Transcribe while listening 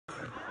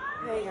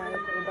Hey guys,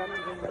 we're about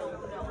to go to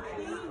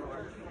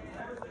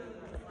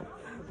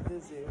the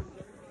zoo.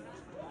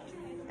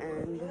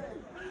 And,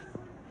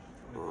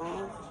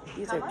 oh,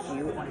 these are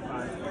cute.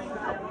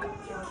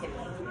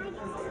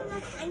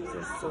 These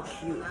are so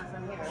cute.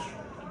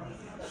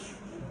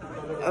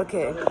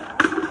 Okay.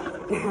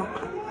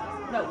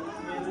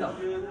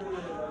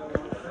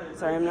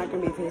 Sorry, I'm not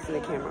going to be facing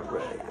the camera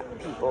for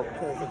people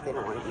because if they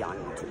don't want to be on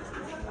YouTube.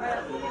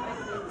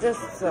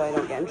 Just so I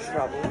don't get in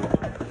trouble.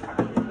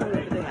 What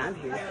do they have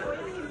here?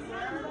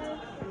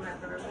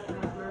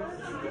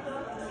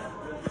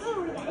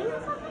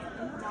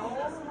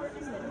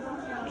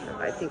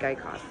 I think I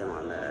caught them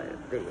on the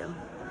video.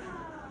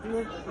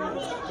 Yeah,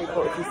 pretty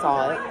cool if you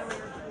saw it.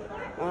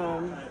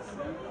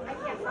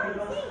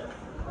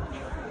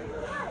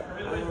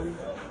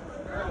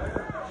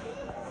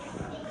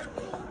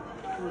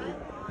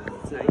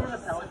 It's nice. A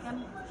pelican?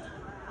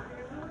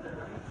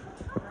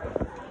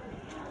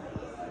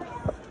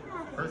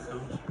 Person.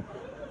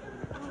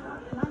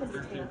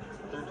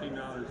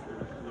 $13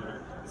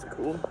 for It's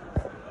cool.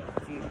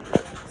 If you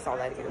saw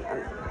that again,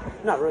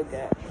 I'm not really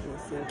good at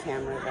using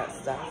camera, that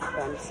stuff,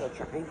 but I'm still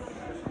trying.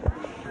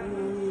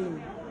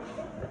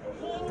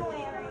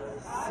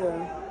 So,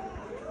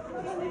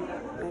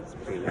 that's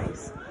pretty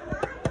nice.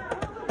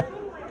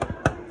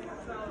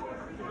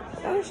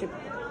 That should.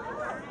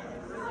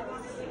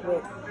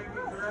 Wait.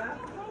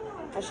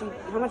 Actually,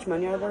 how much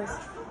money are those?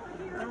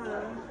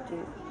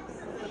 Dude.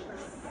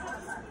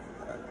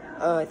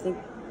 Oh, I think.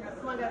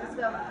 Come on, guys, let's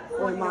go.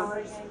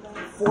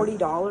 $40.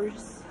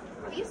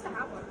 We used to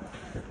have one.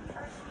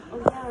 Oh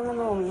yeah, I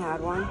remember when we had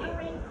one.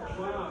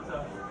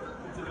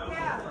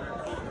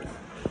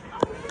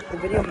 The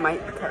video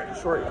might cut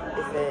short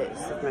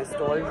if my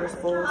storage is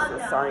full, so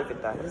sorry if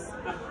it does.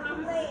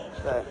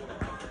 But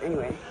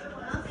anyway,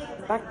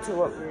 back to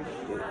what we were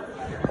doing.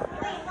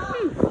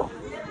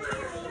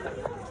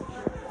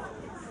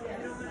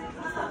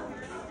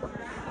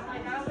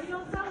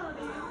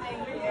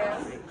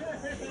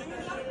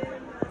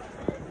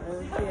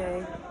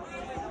 Okay.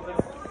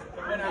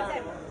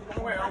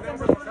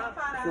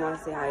 If you want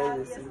to say hi to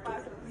Lucy, you can.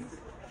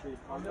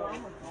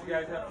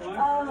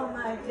 Oh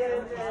my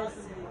goodness.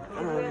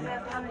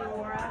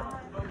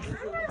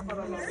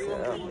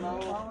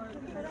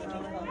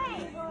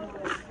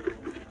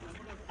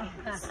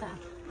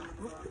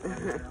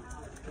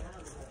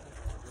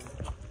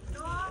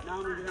 Now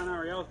we get on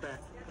Ariel's back.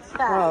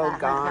 Oh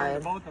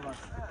God. Both of us.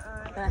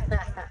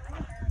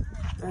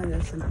 And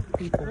there's some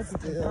people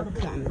still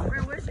coming.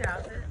 Where was your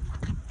outfit?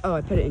 Oh,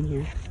 I put it in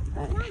here.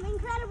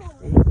 Incredible.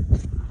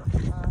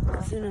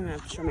 Soon I'm gonna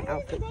have to show my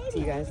outfit to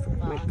you guys for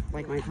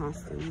my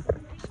costume for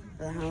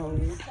the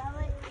Halloween.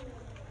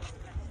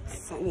 It's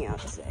sunny out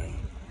today.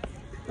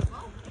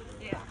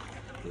 Yeah.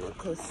 We're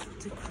close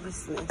to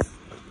Christmas.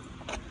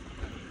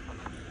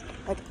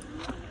 Like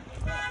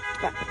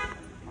that.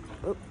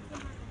 Oh.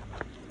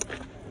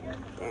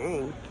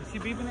 Dang. Is she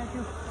beeping at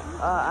you?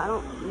 I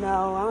don't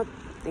know. I don't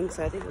think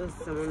so. I think it was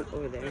someone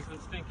over there. This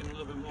one's stinking a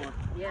little bit more.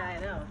 Yeah, I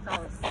know. It's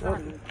all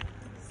sun,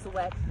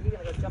 sweat. You're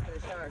gonna go jump in the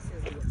shower as soon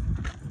as we get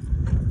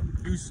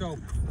Do soap.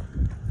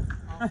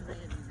 all three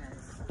of you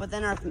guys. But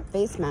then our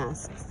face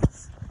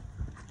masks.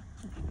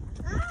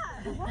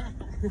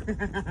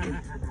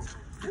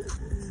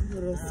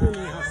 Little sunny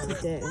out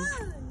today.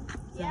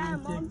 Yeah,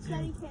 Mom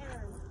Teddy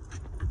Tanner.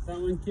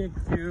 Someone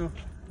kicked you.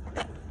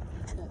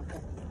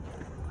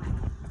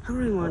 I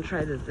really want to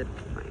try the zip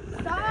line.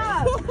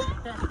 Stop!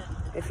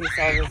 If you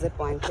saw the zip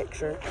line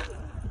picture.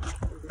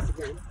 This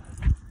again.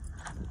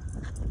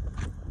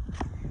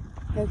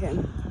 Okay.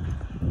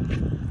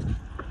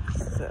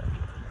 So.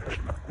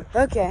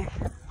 Okay.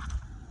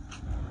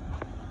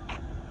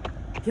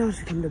 Y'all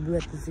should come to Boo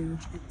at the Zoo.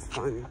 It's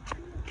fun.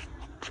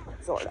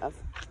 Sort of.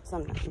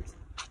 Sometimes.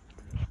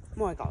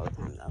 More like all the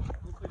time, though.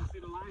 Hopefully you see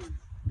the lions.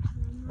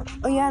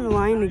 Oh, yeah, the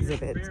lion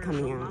exhibit's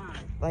coming out.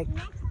 Like,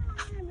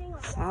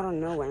 I don't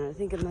know when. I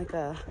think in like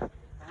a...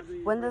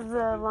 When does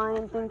the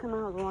lion thing come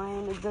out? The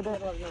lion exhibit?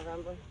 Middle of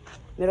November.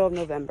 Middle of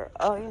November.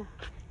 Oh, yeah.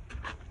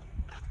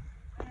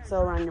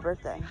 So around your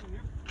birthday.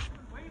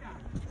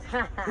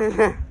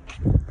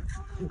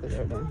 Go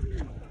there, then.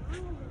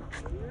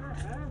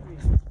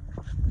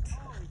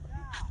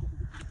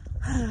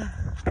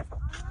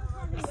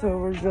 So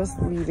we're just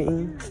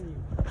leaving.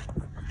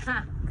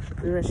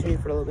 We were shooting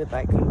for a little bit, but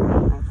I couldn't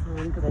bring my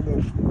phone because I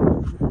didn't.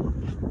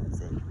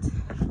 That's it.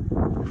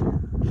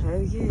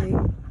 Okay.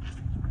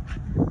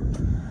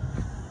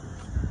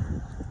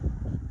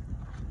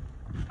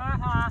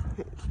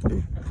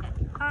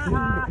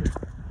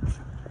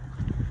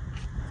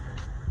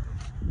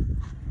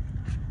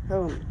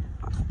 Oh,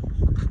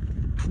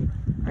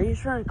 are you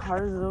sure the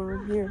cars is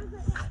over here?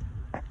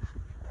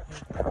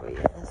 Oh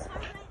yes.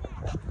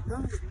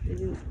 No, you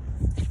didn't.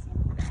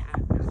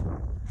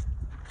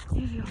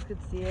 See if y'all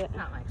could see it.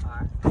 Not my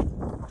car.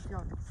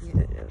 Y'all could see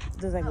it.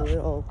 There's like a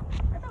little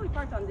I thought we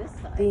parked on this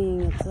side.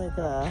 thing. It's like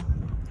a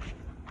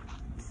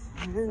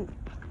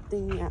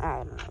thing. I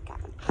don't know,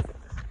 Cabin.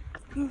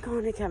 You can call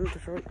it Cabin for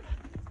short.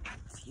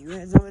 If you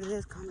guys know what it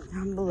is, comment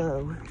down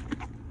below.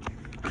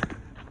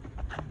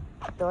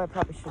 though I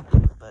probably should,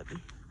 but